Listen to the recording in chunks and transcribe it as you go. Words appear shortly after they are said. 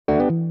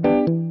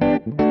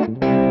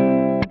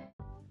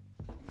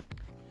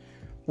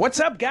What's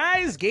up,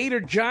 guys? Gator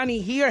Johnny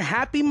here.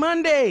 Happy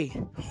Monday.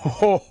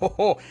 Ho, ho,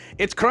 ho.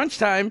 It's crunch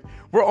time.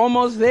 We're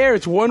almost there.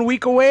 It's 1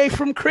 week away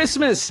from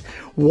Christmas.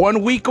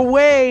 1 week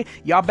away.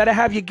 Y'all better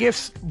have your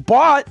gifts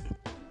bought,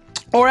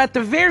 or at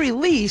the very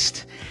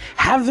least,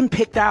 have them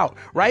picked out,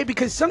 right?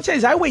 Because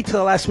sometimes I wait till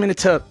the last minute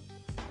to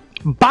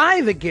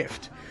buy the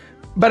gift,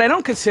 but I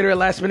don't consider it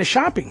last minute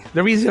shopping.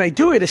 The reason I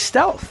do it is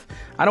stealth.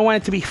 I don't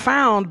want it to be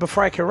found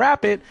before I can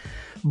wrap it,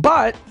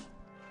 but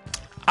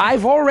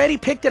I've already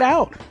picked it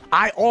out.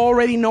 I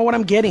already know what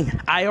I'm getting.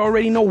 I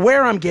already know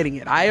where I'm getting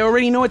it. I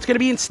already know it's going to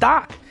be in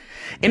stock.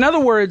 In other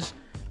words,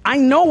 I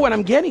know what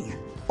I'm getting.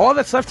 All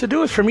that's left to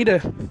do is for me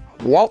to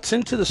waltz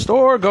into the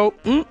store, go,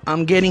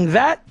 I'm getting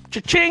that,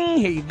 cha-ching,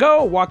 here you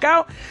go, walk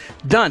out,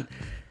 done.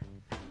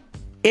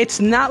 It's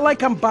not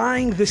like I'm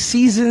buying the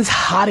season's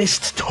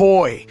hottest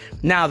toy.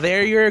 Now,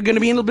 there you're going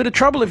to be in a little bit of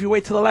trouble if you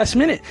wait till the last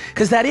minute,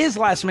 because that is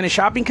last minute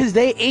shopping, because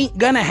they ain't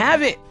going to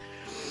have it.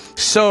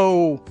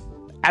 So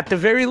at the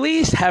very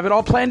least, have it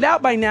all planned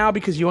out by now,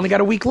 because you only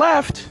got a week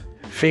left.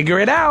 Figure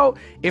it out.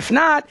 If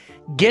not,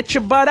 get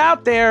your butt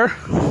out there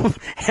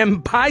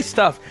and buy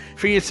stuff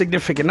for your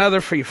significant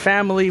other, for your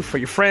family, for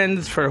your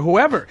friends, for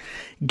whoever.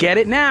 Get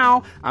it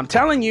now. I'm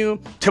telling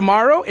you,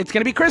 tomorrow it's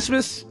going to be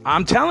Christmas.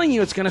 I'm telling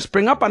you, it's going to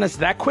spring up on us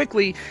that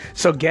quickly.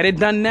 So get it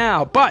done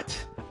now.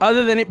 But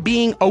other than it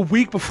being a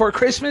week before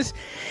Christmas,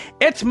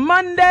 it's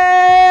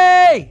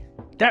Monday.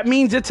 That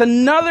means it's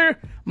another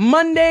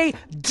Monday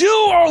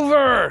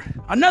do-over.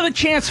 Another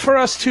chance for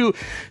us to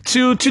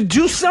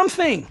do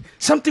something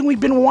we've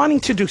been wanting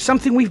to do,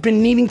 something we've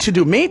been needing to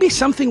do, maybe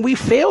something we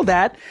failed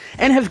at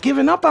and have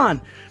given up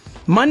on.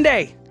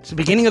 Monday, it's the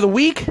beginning of the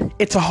week.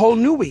 It's a whole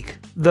new week.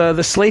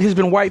 The slate has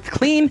been wiped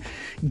clean.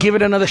 Give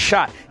it another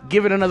shot.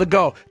 Give it another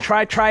go.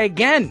 Try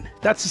again.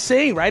 That's the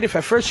saying, right? If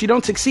at first you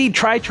don't succeed,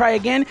 try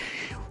again.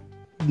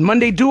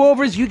 Monday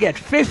do-overs, you get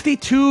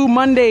 52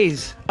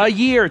 Mondays a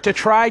year to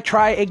try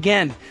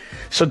again.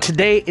 So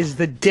today is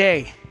the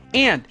day.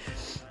 And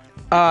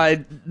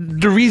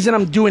the reason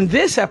I'm doing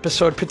this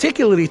episode,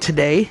 particularly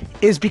today,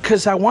 is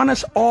because I want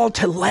us all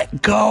to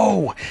let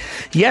go.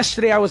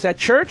 Yesterday I was at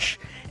church,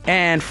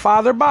 and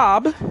Father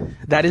Bob,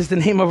 that is the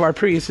name of our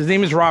priest. His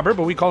name is Robert,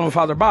 but we call him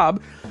Father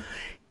Bob.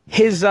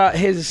 His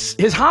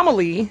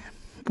homily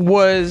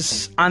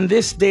was on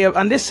this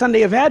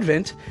Sunday of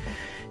Advent,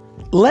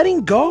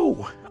 letting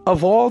go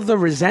of all the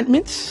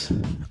resentments,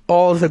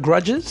 all the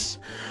grudges,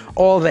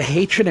 all the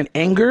hatred and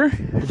anger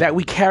that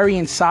we carry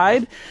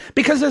inside.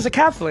 Because as a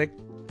Catholic,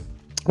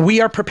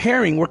 we're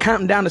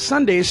counting down the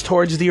Sundays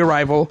towards the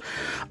arrival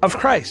of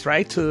Christ,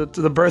 right? To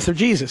the birth of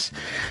Jesus.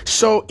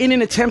 So in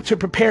an attempt to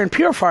prepare and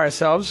purify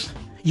ourselves,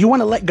 you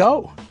want to let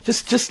go.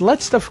 Just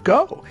let stuff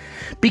go.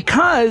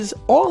 Because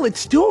all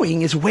it's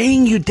doing is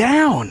weighing you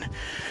down,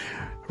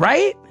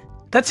 right?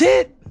 That's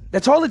it.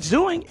 That's all it's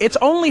doing. It's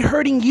only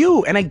hurting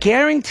you. And I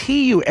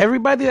guarantee you,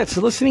 everybody that's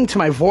listening to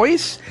my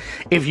voice,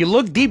 if you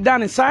look deep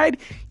down inside,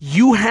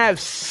 you have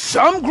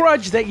some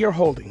grudge that you're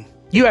holding.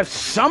 You have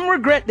some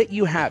regret that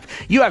you have.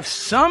 You have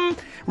some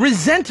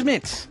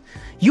resentment.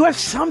 You have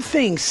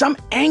something, some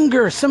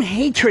anger, some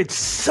hatred,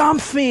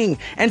 something.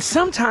 And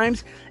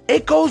sometimes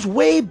it goes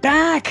way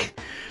back.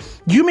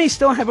 You may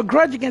still have a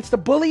grudge against a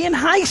bully in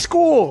high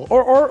school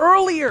or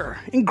earlier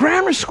in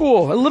grammar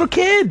school, a little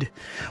kid,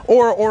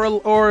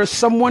 or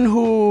someone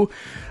who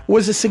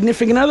was a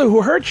significant other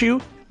who hurt you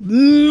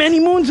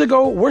many moons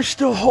ago. We're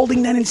still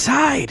holding that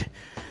inside.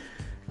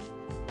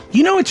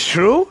 You know, it's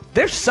true.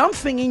 There's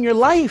something in your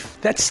life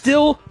that's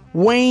still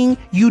weighing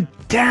you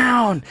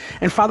down.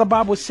 And Father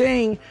Bob was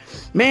saying,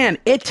 man,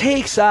 it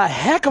takes a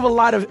heck of a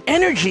lot of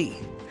energy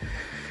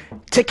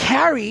to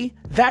carry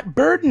that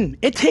burden.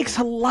 It takes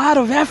a lot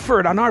of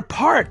effort on our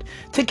part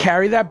to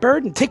carry that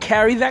burden, to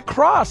carry that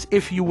cross,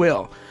 if you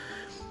will.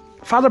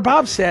 Father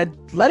Bob said,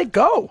 let it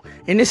go.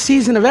 In this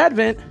season of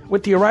Advent,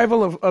 with the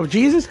arrival of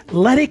Jesus,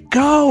 let it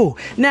go.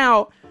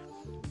 Now,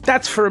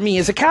 that's for me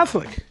as a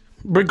Catholic.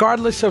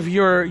 Regardless of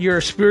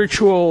your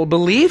spiritual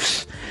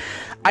beliefs,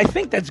 I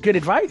think that's good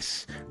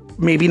advice.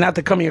 Maybe not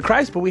the coming of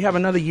Christ, but we have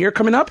another year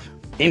coming up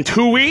in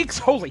 2 weeks.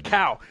 Holy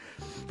cow.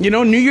 You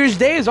know, New Year's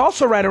Day is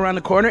also right around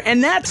the corner,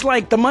 and that's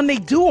like the Monday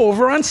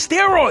do-over on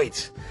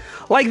steroids.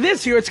 Like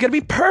this year, it's going to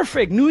be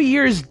perfect. New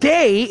Year's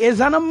Day is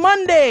on a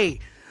Monday.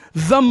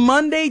 The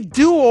Monday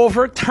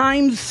do-over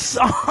times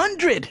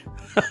 100.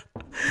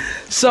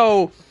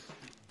 So,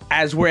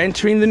 as we're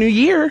entering the new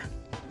year,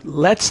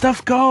 let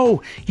stuff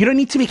go. You don't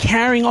need to be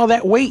carrying all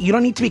that weight. You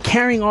don't need to be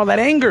carrying all that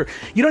anger.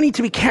 You don't need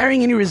to be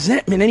carrying any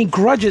resentment, any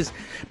grudges.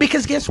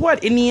 Because guess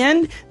what? In the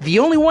end, the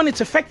only one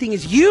it's affecting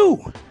is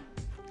you.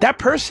 That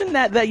person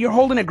that you're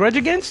holding a grudge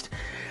against,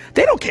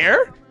 they don't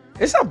care.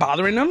 It's not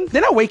bothering them.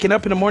 They're not waking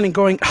up in the morning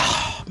going,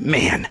 oh,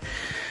 man,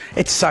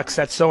 it sucks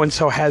that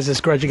so-and-so has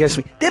this grudge against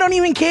me. They don't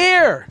even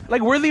care.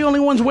 Like, we're the only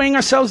ones weighing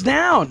ourselves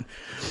down.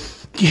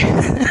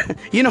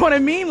 You know what I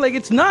mean? Like,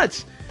 it's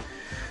nuts.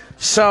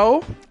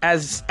 So,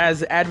 as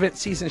Advent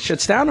season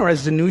shuts down, or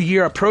as the new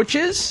year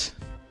approaches,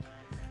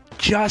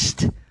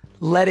 just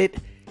let it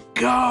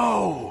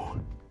go.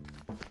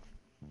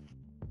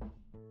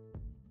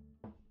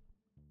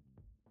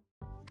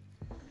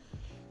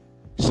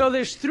 So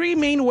there's three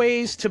main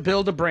ways to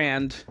build a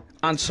brand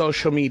on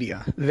social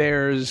media.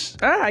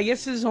 I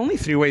guess there's only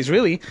three ways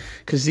really,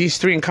 because these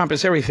three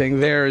encompass everything.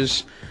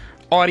 There's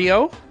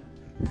audio,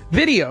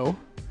 video,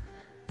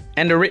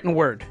 and a written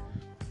word,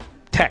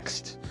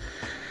 text.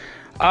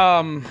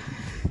 You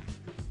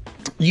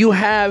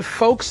have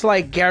folks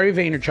like Gary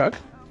Vaynerchuk,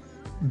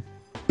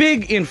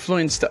 big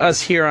influence to us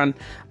here on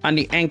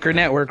the Anchor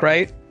Network,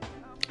 right?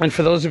 And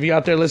for those of you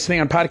out there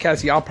listening on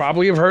podcasts, y'all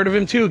probably have heard of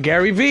him too,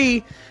 Gary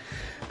V.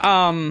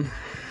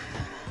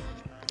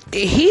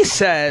 He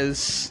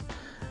says,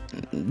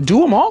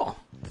 do them all.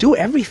 Do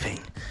everything.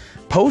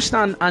 Post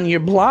on your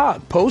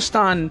blog. Post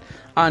on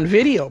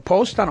video.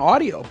 Post on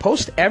audio.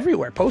 Post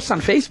everywhere. Post on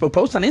Facebook.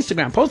 Post on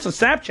Instagram. Post on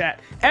Snapchat.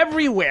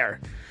 Everywhere.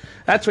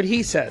 That's what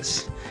he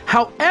says.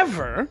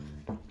 However,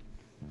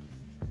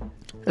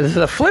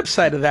 the flip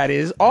side of that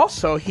is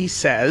also he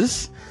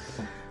says,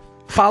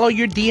 follow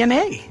your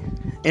DNA.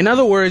 In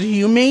other words,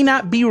 you may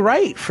not be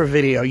right for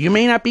video. You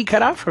may not be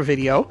cut out for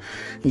video.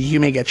 You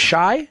may get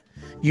shy.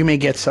 You may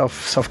get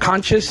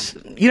self-conscious.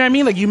 You know what I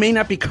mean? Like, you may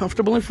not be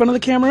comfortable in front of the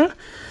camera,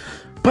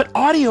 but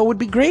audio would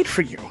be great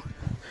for you.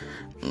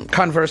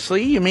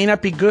 Conversely, you may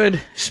not be good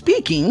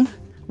speaking,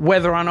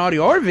 whether on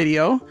audio or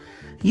video.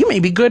 You may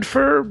be good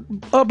for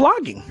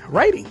blogging,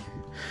 writing.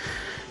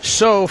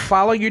 So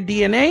follow your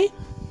DNA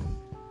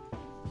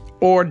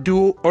or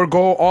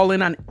go all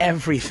in on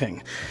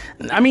everything.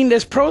 I mean,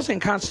 there's pros and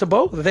cons to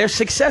both. There's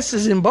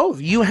successes in both.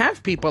 You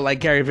have people like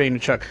Gary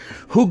Vaynerchuk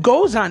who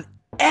goes on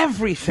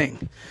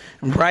everything,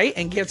 right?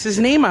 And gets his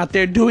name out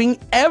there doing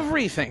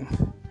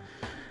everything.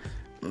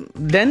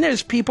 Then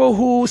there's people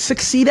who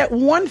succeed at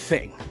one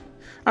thing.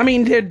 I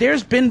mean,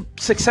 there's been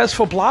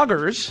successful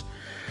bloggers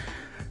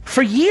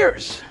for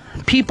years.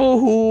 People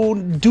who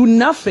do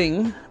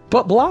nothing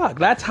but blog.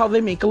 That's how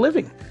they make a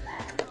living.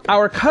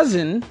 Our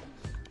cousin,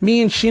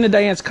 me and Sheena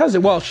Diane's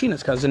cousin, well,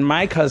 Sheena's cousin,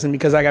 my cousin,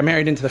 because I got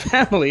married into the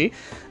family,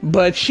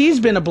 but she's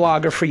been a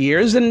blogger for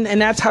years, and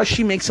that's how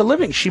she makes a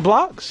living. She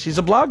blogs. She's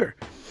a blogger.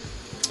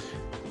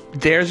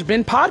 There's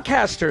been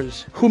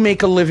podcasters who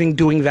make a living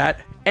doing that,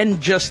 and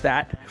just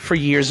that, for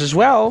years as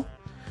well.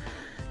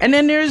 And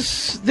then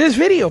there's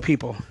video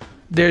people.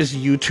 There's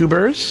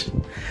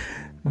YouTubers.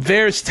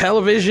 There's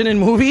television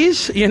and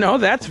movies,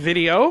 that's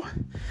video.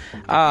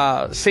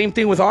 Same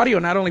thing with audio,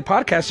 not only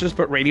podcasters,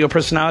 but radio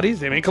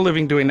personalities. They make a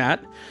living doing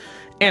that.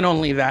 And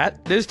only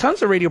that. There's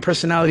tons of radio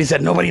personalities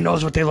that nobody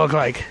knows what they look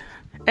like.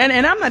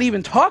 And I'm not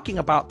even talking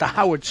about the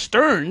Howard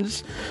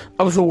Sterns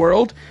of the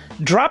world.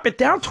 Drop it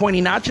down 20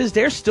 notches.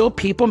 There's still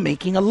people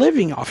making a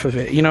living off of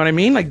it. You know what I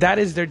mean? Like, that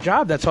is their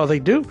job. That's all they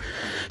do.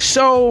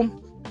 So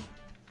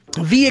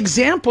the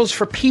examples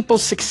for people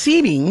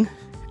succeeding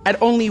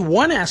at only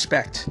one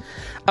aspect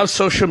of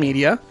social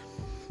media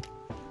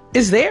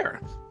is there.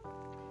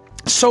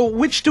 So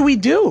which do we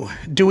do?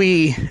 Do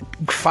we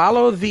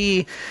follow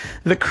the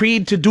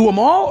creed to do them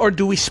all, or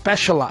do we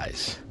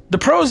specialize? The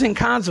pros and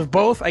cons of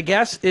both, I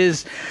guess,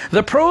 is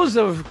the pros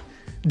of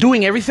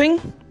doing everything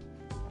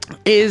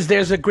is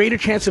there's a greater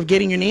chance of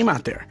getting your name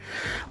out there.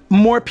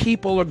 More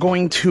people are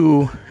going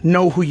to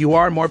know who you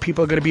are. More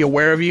people are going to be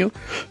aware of you,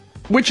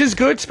 which is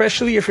good,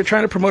 especially if you're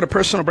trying to promote a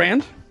personal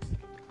brand.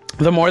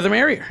 The more the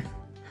merrier.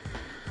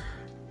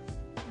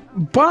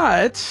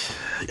 But,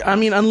 I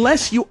mean,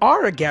 unless you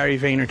are a Gary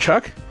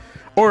Vaynerchuk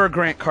or a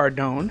Grant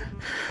Cardone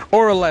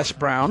or a Les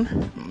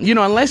Brown,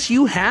 unless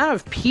you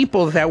have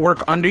people that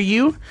work under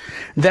you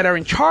that are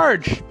in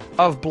charge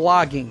of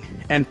blogging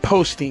and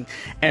posting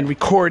and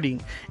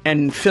recording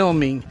and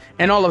filming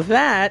and all of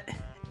that,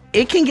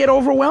 it can get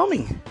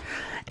overwhelming.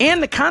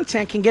 And the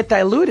content can get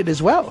diluted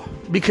as well.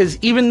 Because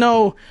even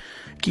though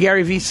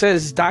Gary Vee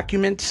says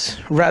document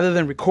rather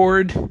than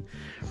record,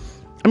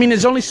 I mean,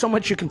 there's only so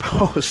much you can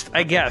post,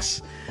 I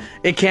guess.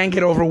 It can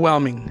get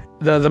overwhelming.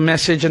 The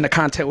message and the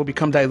content will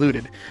become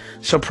diluted.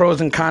 So pros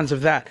and cons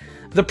of that.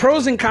 The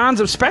pros and cons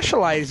of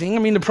specializing, I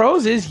mean, the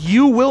pros is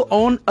you will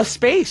own a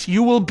space.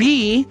 You will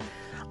be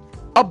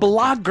a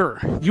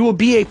blogger. You will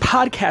be a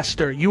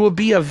podcaster. You will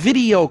be a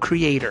video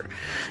creator.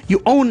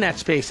 You own that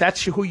space.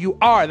 That's who you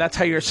are. That's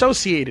how you're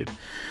associated.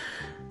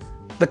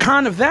 The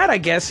con of that, I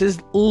guess,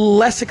 is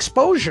less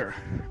exposure,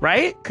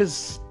 right?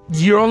 Because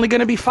you're only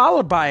going to be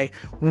followed by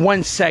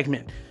one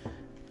segment.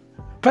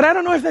 But I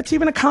don't know if that's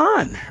even a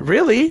con,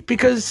 really,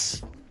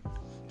 because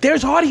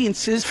there's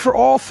audiences for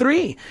all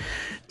three.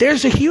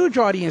 There's a huge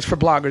audience for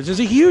bloggers. There's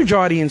a huge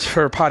audience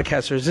for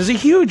podcasters. There's a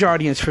huge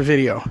audience for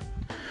video.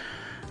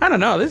 I don't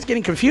know. This is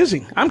getting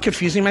confusing. I'm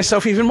confusing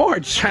myself even more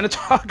just trying to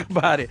talk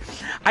about it.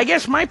 I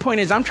guess my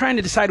point is I'm trying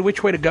to decide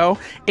which way to go.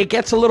 It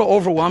gets a little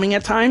overwhelming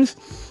at times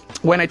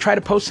when I try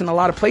to post in a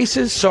lot of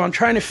places. So I'm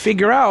trying to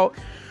figure out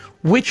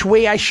which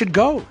way I should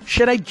go.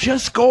 Should I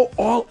just go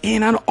all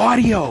in on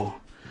audio?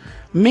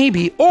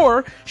 Maybe.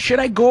 Or should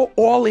I go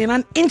all in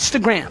on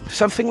Instagram?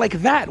 Something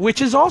like that, which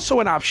is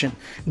also an option.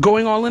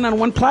 Going all in on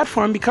one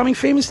platform, becoming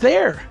famous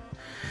there.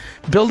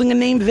 Building a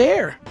name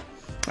there.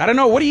 I don't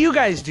know. What do you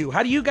guys do?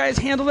 How do you guys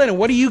handle it? And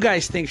what do you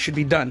guys think should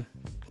be done?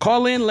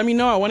 Call in. Let me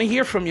know. I want to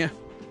hear from you.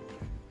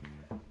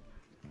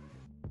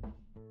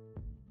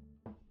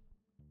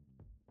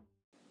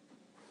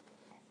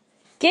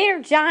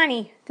 Gator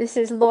Johnny, this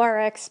is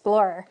Laura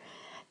Explorer.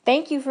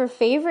 Thank you for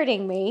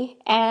favoriting me,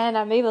 and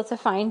I'm able to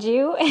find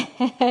you,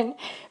 and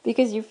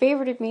because you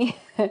favorited me,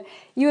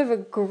 you have a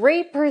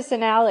great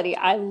personality.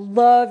 I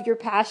love your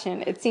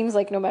passion. It seems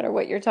like no matter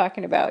what you're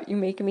talking about, you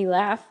make me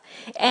laugh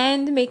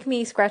and make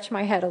me scratch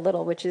my head a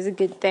little, which is a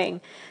good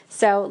thing.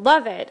 So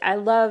love it. I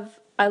love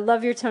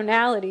your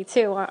tonality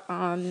too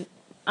on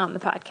the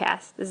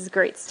podcast. This is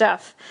great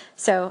stuff.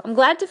 So I'm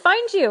glad to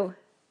find you.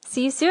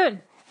 See you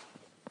soon.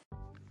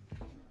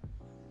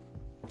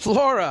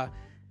 Flora,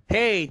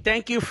 hey,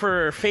 thank you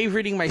for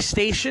favoriting my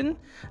station.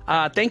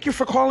 Thank you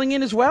for calling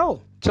in as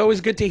well. It's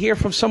always good to hear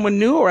from someone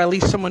new, or at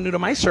least someone new to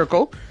my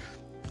circle.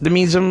 That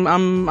means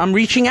I'm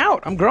reaching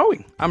out. I'm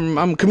growing.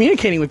 I'm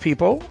communicating with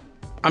people.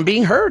 I'm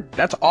being heard.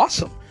 That's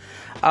awesome.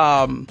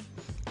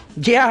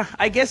 Yeah,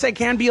 I guess I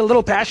can be a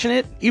little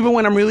passionate, even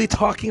when I'm really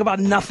talking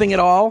about nothing at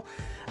all.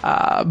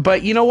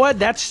 But you know what?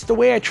 That's the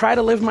way I try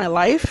to live my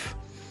life.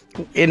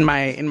 In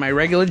my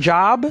regular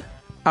job,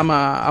 I'm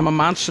a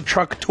monster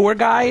truck tour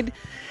guide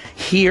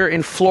here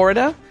in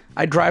Florida.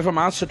 I drive a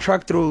monster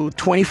truck through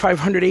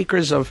 2,500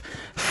 acres of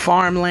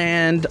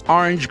farmland,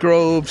 orange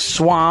groves,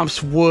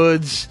 swamps,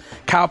 woods,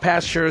 cow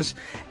pastures,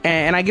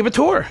 and I give a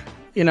tour,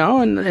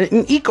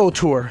 an eco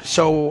tour.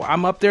 So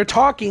I'm up there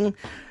talking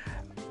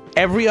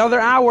every other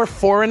hour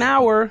for an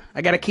hour.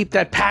 I got to keep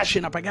that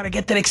passion up. I got to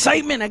get that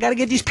excitement. I got to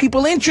get these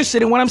people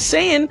interested in what I'm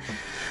saying,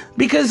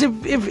 because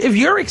if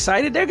you're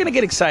excited, they're going to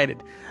get excited.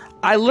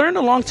 I learned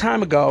a long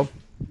time ago.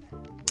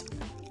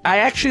 I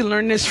actually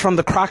learned this from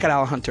the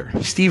crocodile hunter,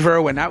 Steve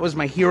Irwin. That was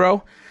my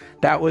hero.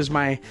 That was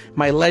my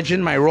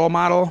legend, my role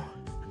model.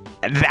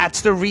 And that's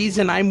the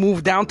reason I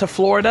moved down to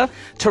Florida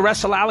to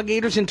wrestle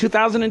alligators in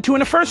 2002 in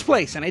the first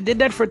place. And I did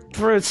that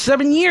for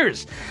 7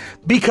 years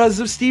because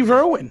of Steve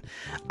Irwin.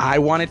 I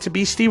wanted to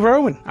be Steve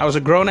Irwin. I was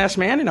a grown-ass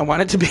man, and I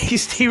wanted to be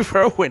Steve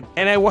Irwin.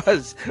 And I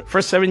was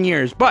for 7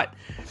 years. But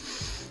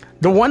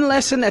the one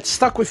lesson that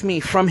stuck with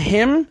me from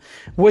him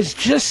was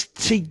just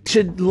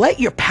to let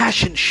your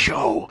passion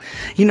show,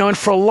 and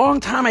for a long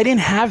time, I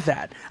didn't have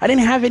that. I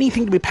didn't have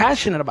anything to be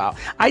passionate about.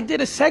 I did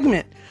a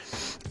segment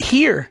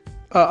here,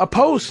 a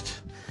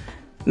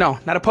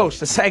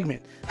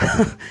segment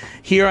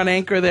here on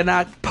Anchor. They're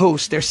not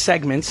posts, they're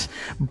segments,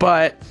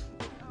 but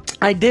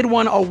I did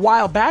one a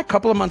while back,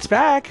 couple of months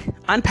back,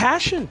 on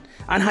passion,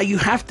 on how you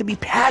have to be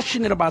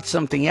passionate about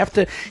something. You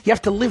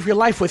have to live your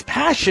life with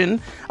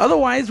passion.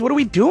 Otherwise, what are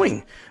we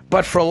doing?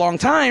 But for a long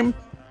time,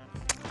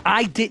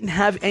 I didn't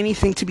have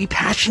anything to be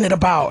passionate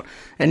about.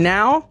 And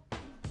now,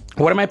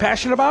 what am I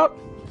passionate about?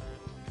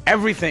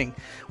 Everything.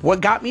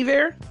 What got me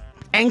there?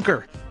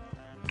 Anchor.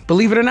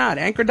 Believe it or not,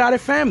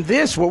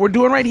 Anchor.fm, what we're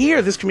doing right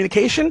here, this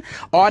communication,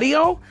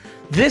 audio,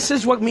 this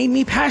is what made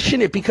me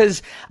passionate,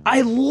 because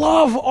I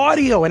love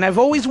audio and I've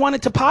always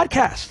wanted to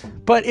podcast,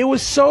 but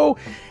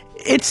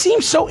it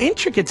seems so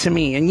intricate to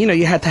me. And,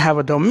 you had to have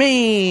a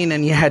domain,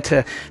 and you had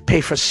to pay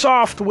for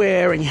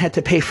software, and you had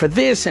to pay for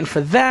this and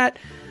for that.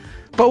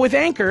 But with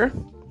Anchor,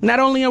 not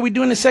only are we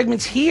doing the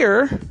segments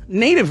here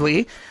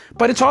natively,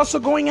 but it's also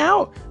going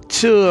out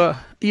to,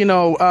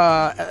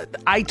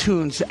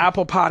 iTunes,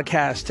 Apple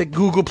Podcasts, to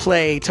Google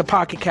Play, to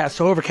Pocket Cast,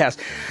 to Overcast.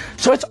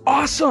 So it's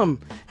awesome.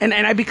 And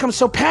I become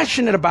so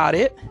passionate about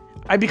it.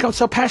 I become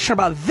so passionate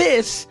about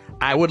this.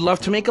 I would love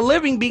to make a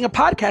living being a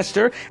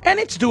podcaster, and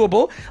it's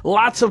doable.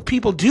 Lots of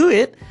people do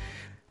it.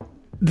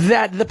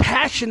 That the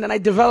passion that I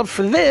developed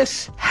for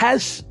this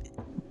has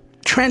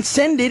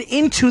transcended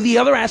into the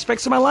other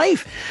aspects of my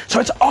life. So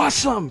it's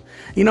awesome.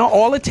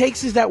 All it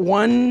takes is that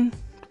one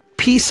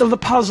piece of the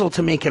puzzle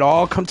to make it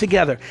all come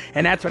together.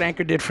 And that's what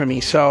Anchor did for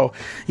me. So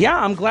yeah,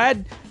 I'm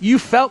glad you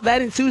felt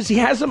that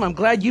enthusiasm. I'm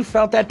glad you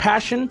felt that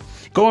passion.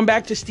 Going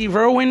back to Steve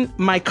Irwin,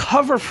 my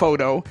cover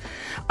photo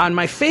on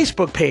my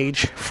Facebook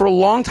page for a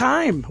long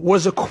time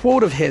was a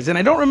quote of his. And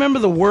I don't remember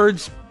the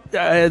words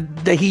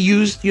that he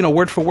used,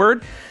 word for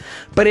word,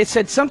 but it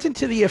said something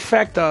to the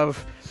effect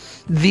of,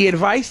 the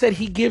advice that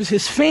he gives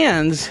his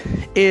fans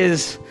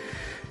is,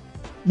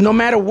 no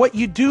matter what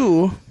you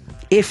do,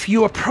 if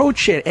you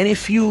approach it and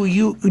if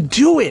you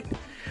do it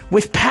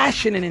with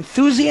passion and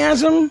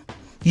enthusiasm,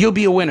 you'll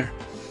be a winner.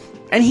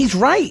 And he's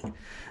right.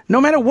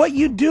 No matter what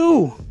you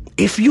do,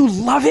 if you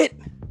love it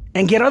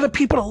and get other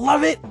people to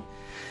love it,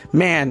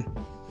 man,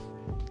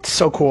 it's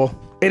so cool.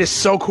 It is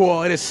so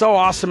cool. It is so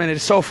awesome, and it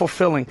is so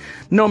fulfilling,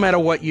 no matter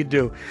what you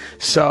do.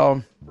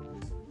 So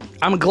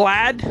I'm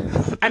glad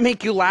I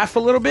make you laugh a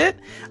little bit.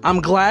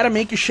 I'm glad I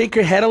make you shake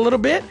your head a little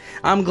bit.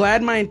 I'm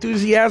glad my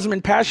enthusiasm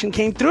and passion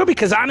came through,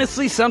 because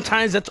honestly,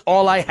 sometimes that's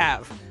all I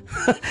have.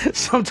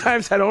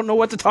 Sometimes I don't know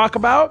what to talk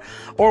about,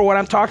 or what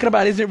I'm talking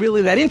about isn't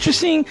really that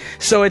interesting.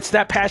 So it's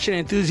that passion and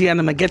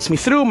enthusiasm that gets me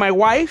through. My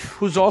wife,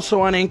 who's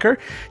also on Anchor,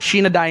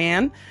 Sheena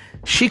Diane,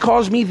 she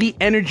calls me the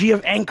energy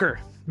of Anchor,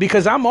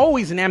 because I'm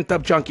always an amped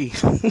up junkie.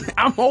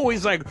 I'm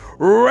always like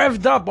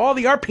revved up. All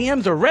the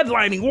RPMs are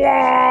redlining,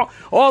 whoa,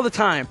 all the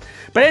time.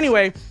 But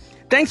anyway,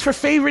 Thanks for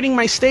favoriting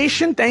my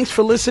station. Thanks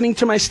for listening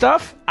to my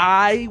stuff.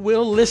 I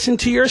will listen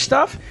to your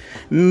stuff.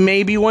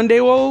 Maybe one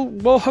day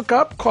we'll hook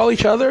up, call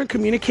each other,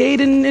 communicate,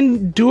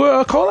 and do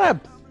a collab.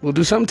 We'll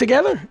do something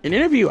together, an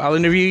interview. I'll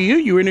interview you,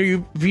 you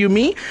interview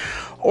me,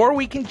 or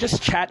we can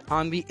just chat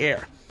on the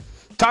air.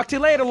 Talk to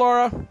you later,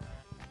 Laura.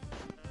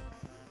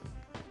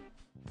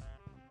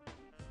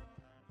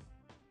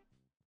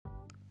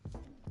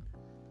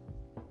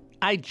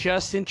 I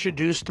just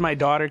introduced my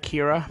daughter,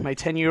 Kira, my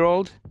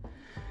 10-year-old,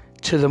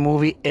 to the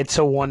movie It's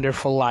a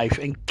Wonderful Life.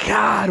 And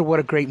God, what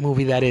a great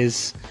movie that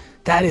is.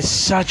 That is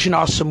such an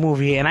awesome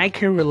movie. And I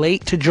can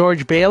relate to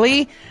George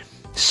Bailey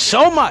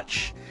so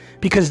much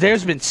because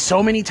there's been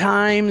so many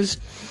times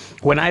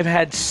when I've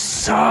had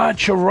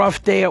such a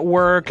rough day at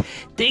work,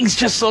 things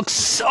just look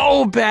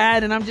so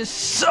bad, and I'm just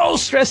so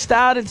stressed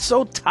out and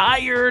so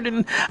tired,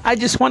 and I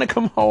just want to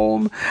come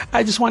home.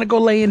 I just want to go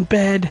lay in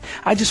bed.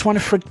 I just want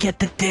to forget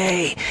the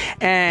day.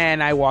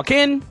 And I walk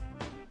in,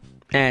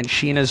 and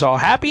Sheena's all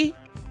happy,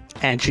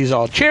 and she's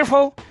all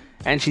cheerful,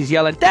 and she's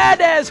yelling,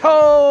 "Dada's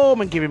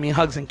home," and giving me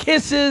hugs and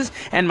kisses,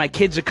 and my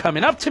kids are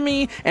coming up to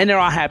me, and they're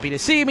all happy to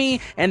see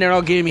me, and they're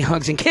all giving me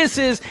hugs and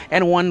kisses,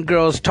 and one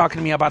girl's talking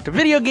to me about the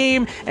video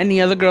game, and the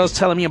other girl's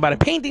telling me about a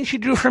painting she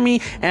drew for me,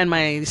 and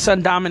my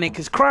son Dominic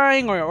is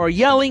crying or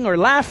yelling or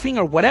laughing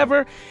or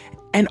whatever,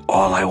 and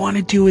all I want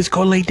to do is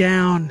go lay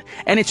down,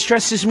 and it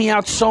stresses me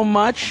out so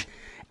much,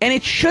 and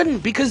it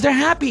shouldn't because they're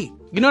happy.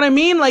 You know what I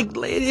mean? Like,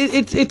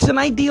 it's an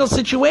ideal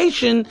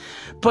situation,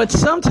 but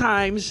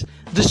sometimes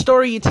the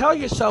story you tell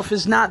yourself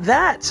is not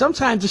that.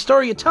 Sometimes the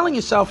story you're telling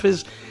yourself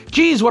is,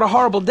 geez, what a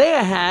horrible day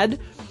I had.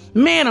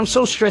 Man, I'm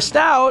so stressed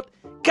out.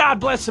 God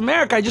bless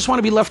America. I just want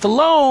to be left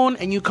alone.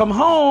 And you come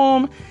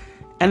home,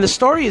 and the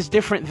story is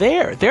different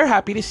there. They're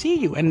happy to see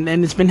you. And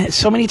it's been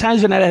so many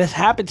times when that has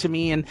happened to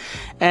me. And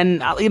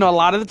you know, a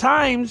lot of the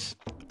times,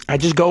 I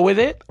just go with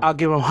it. I'll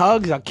give them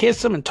hugs. I'll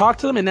kiss them and talk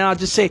to them. And then I'll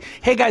just say,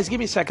 hey, guys, give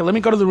me a second. Let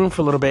me go to the room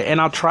for a little bit.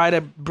 And I'll try to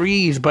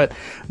breathe. But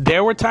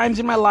there were times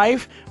in my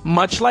life,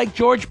 much like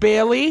George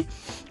Bailey,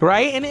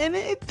 right? And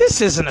this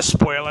isn't a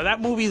spoiler.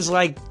 That movie's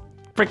like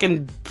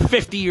freaking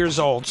 50 years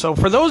old. So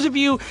for those of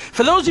you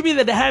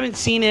that haven't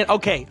seen it,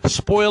 okay,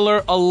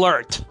 spoiler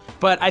alert.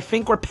 But I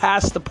think we're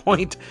past the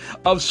point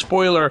of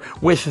spoiler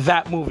with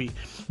that movie.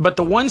 But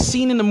the one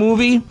scene in the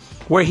movie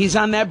where he's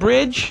on that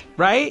bridge,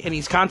 right? And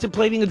he's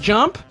contemplating a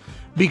jump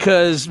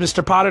because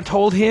Mr. Potter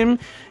told him,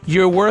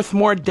 you're worth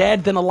more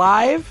dead than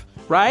alive,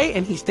 right?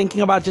 And he's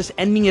thinking about just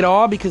ending it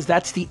all because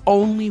that's the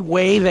only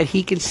way that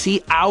he can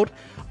see out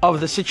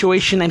of the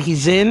situation that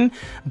he's in,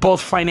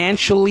 both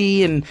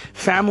financially and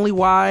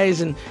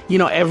family-wise, and, you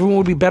know, everyone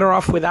would be better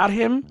off without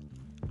him.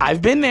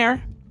 I've been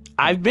there.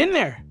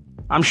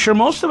 I'm sure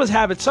most of us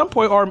have at some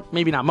point, or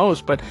maybe not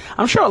most, but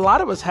I'm sure a lot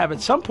of us have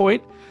at some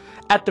point.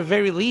 At the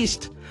very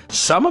least,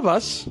 some of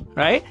us,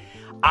 right?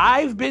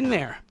 I've been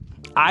there.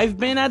 I've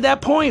been at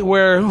that point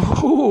where,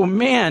 oh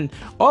man,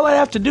 all I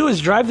have to do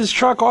is drive this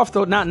truck off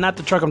the, not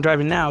the truck I'm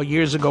driving now,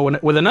 years ago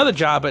with another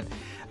job, but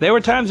there were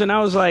times when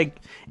I was like,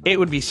 it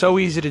would be so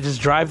easy to just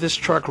drive this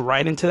truck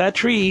right into that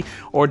tree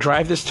or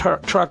drive this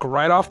truck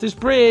right off this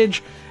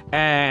bridge,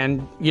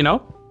 and, you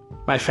know,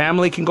 my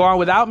family can go on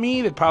without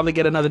me. They'd probably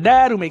get another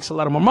dad who makes a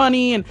lot more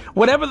money, and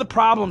whatever the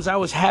problems I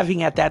was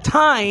having at that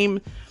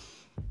time,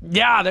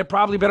 yeah, they're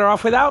probably better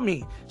off without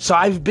me. So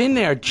I've been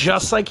there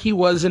just like he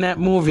was in that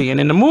movie. And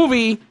in the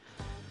movie,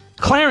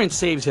 Clarence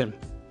saves him.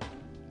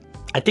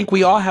 I think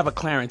we all have a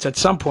Clarence at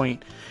some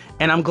point,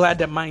 and I'm glad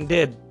that mine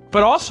did.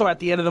 But also at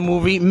the end of the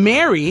movie,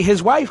 Mary,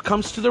 his wife,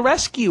 comes to the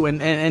rescue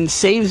and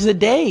saves the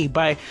day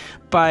by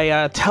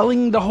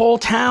telling the whole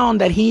town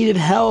that he needed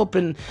help,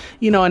 and,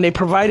 you know, and they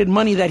provided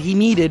money that he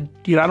needed.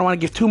 You know, I don't want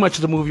to give too much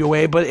of the movie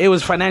away, but it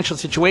was a financial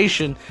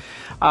situation.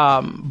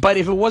 But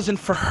if it wasn't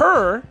for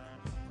her,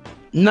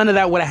 none of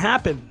that would have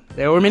happened.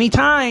 There were many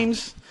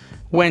times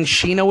when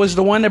Sheena was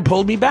the one that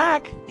pulled me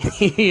back.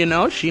 You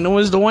know, Sheena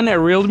was the one that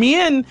reeled me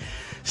in.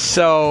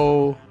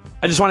 So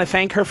I just want to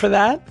thank her for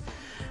that.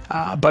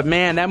 But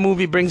man, that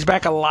movie brings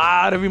back a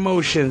lot of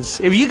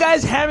emotions. If you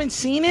guys haven't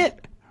seen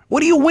it,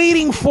 what are you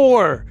waiting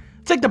for?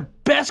 It's like the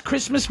best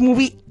Christmas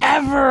movie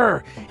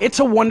ever. It's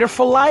a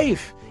Wonderful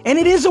Life. And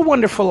it is a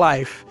wonderful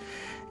life.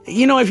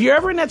 You know, if you're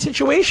ever in that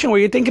situation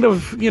where you're thinking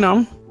of, you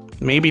know,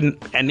 maybe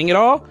ending it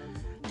all,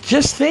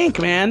 just think,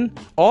 man,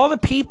 all the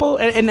people,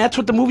 and that's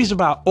what the movie's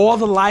about, all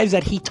the lives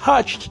that he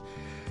touched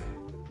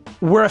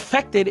were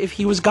affected if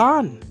he was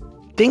gone.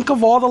 Think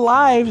of all the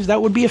lives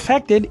that would be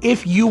affected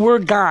if you were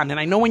gone. And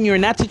I know when you're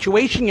in that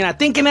situation, you're not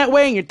thinking that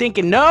way, and you're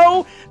thinking,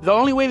 no, the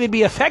only way they'd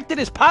be affected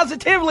is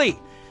positively.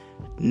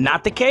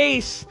 Not the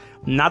case.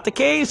 Not the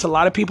case. A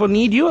lot of people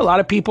need you. A lot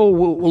of people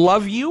will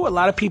love you. A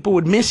lot of people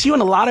would miss you.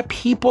 And a lot of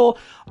people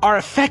are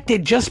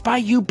affected just by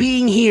you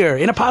being here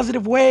in a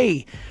positive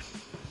way.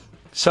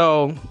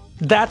 So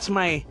that's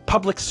my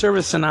public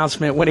service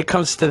announcement when it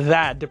comes to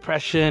that,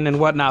 depression and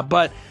whatnot.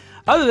 But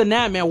other than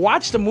that, man,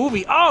 watch the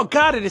movie. Oh,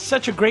 God, it is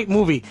such a great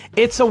movie.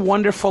 It's a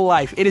Wonderful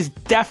Life. It is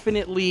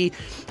definitely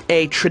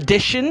a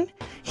tradition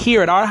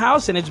here at our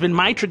house, and it's been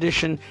my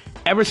tradition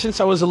ever since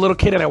I was a little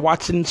kid and I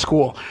watched it in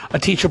school. A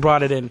teacher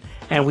brought it in,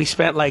 and we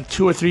spent like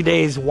 2 or 3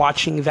 days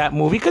watching that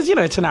movie because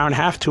it's an hour and a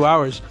half, 2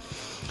 hours.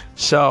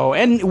 So,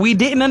 and we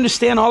didn't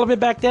understand all of it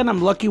back then.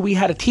 I'm lucky we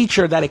had a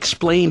teacher that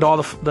explained all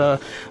the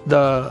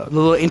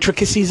little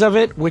intricacies of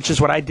it, which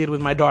is what I did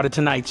with my daughter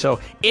tonight. So,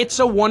 It's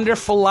a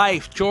Wonderful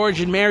Life.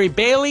 George and Mary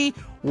Bailey,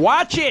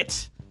 watch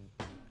it.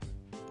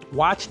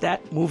 Watch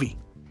that movie.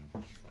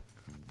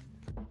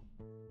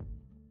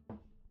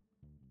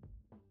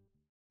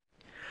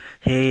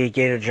 Hey,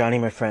 Gator Johnny,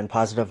 my friend.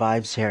 Positive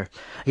vibes here.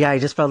 Yeah, I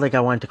just felt like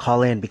I wanted to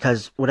call in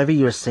because whatever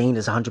you were saying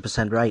is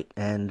 100% right.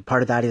 And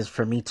part of that is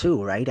for me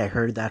too, right? I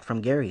heard that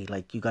from Gary.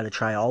 Like, you got to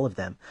try all of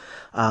them.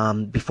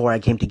 Before I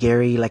came to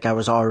Gary, like, I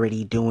was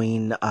already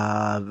doing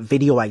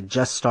video. I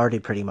just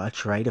started pretty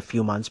much, right? A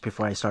few months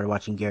before I started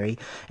watching Gary.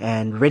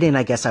 And written,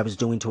 I guess I was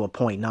doing to a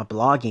point, not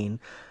blogging.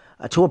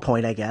 To a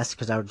point, I guess,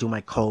 because I would do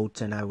my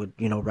quote and I would,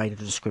 write a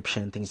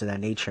description and things of that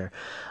nature.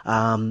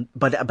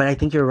 But I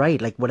think you're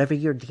right. Like, whatever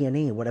your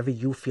DNA, whatever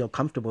you feel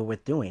comfortable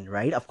with doing,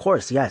 right? Of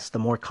course, yes, the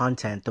more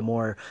content, the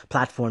more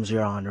platforms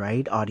you're on,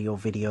 right? Audio,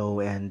 video,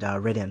 and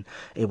written,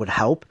 it would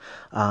help.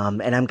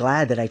 And I'm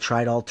glad that I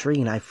tried all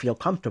three and I feel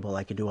comfortable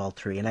I could do all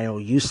three. And I know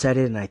you said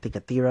it, and I think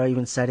Athira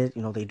even said it,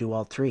 they do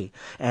all three.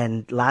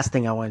 And last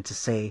thing I wanted to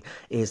say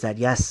is that,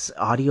 yes,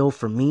 audio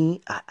for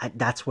me,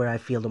 that's where I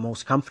feel the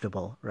most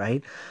comfortable,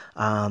 right?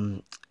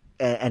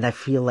 And I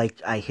feel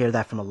like I hear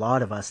that from a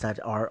lot of us that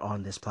are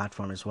on this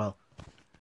platform as well.